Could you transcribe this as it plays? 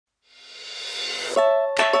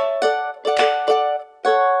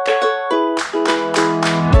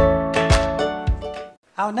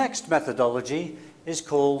Our next methodology is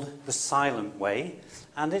called the silent way,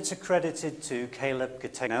 and it's accredited to Caleb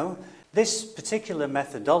Gattegno. This particular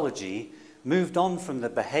methodology moved on from the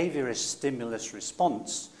behaviourist stimulus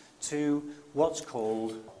response to what's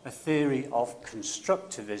called a theory of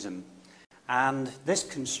constructivism. And this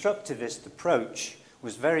constructivist approach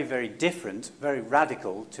was very, very different, very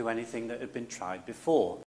radical to anything that had been tried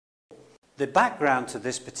before. The background to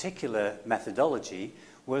this particular methodology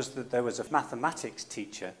was that there was a mathematics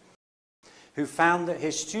teacher who found that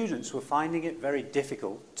his students were finding it very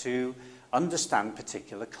difficult to understand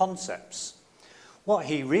particular concepts. What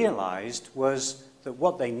he realized was that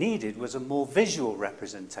what they needed was a more visual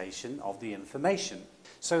representation of the information.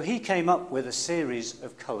 So he came up with a series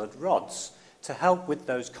of colored rods to help with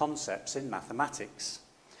those concepts in mathematics.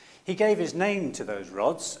 He gave his name to those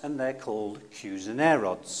rods, and they're called Cuisenaire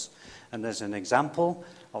rods. And there's an example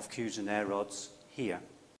of Cuisenaire rods here.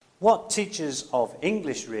 What teachers of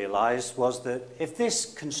English realized was that if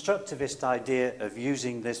this constructivist idea of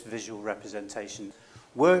using this visual representation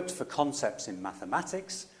worked for concepts in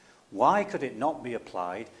mathematics, why could it not be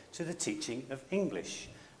applied to the teaching of English?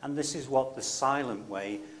 And this is what the silent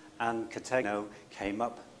way and Gattegno came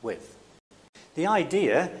up with. The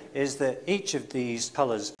idea is that each of these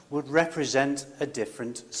colours would represent a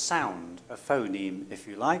different sound, a phoneme if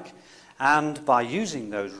you like, and by using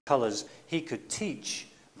those colours he could teach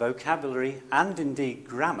vocabulary and indeed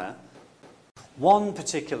grammar. One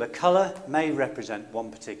particular colour may represent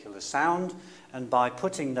one particular sound, and by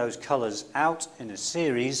putting those colours out in a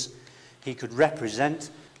series, he could represent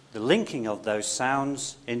the linking of those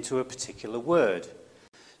sounds into a particular word.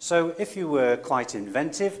 So if you were quite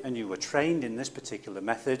inventive and you were trained in this particular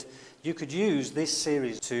method, you could use this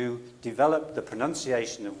series to develop the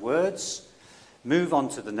pronunciation of words, move on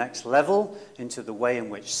to the next level into the way in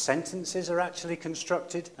which sentences are actually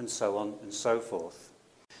constructed, and so on and so forth.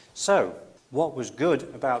 So, what was good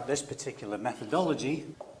about this particular methodology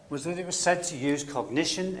was that it was said to use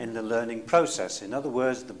cognition in the learning process. In other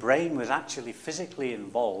words, the brain was actually physically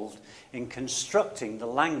involved in constructing the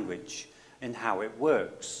language and how it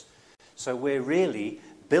works. So we're really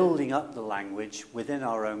building up the language within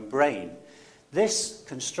our own brain. This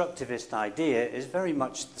constructivist idea is very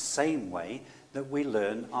much the same way that we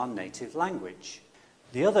learn our native language.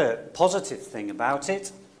 The other positive thing about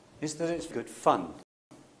it is that it's good fun.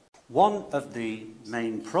 One of the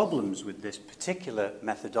main problems with this particular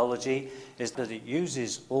methodology is that it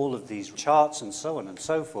uses all of these charts and so on and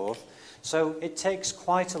so forth, so it takes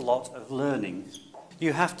quite a lot of learning.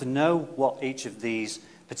 You have to know what each of these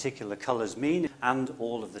particular colours mean and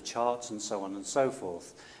all of the charts and so on and so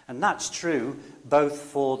forth. And that's true both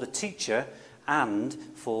for the teacher and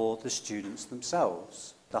for the students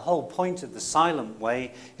themselves. The whole point of the silent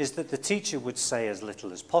way is that the teacher would say as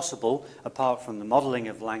little as possible, apart from the modelling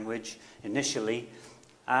of language initially,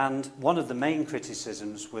 and one of the main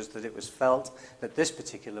criticisms was that it was felt that this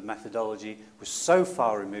particular methodology was so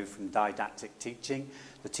far removed from didactic teaching,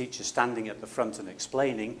 the teacher standing at the front and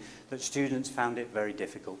explaining, that students found it very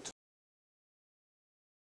difficult to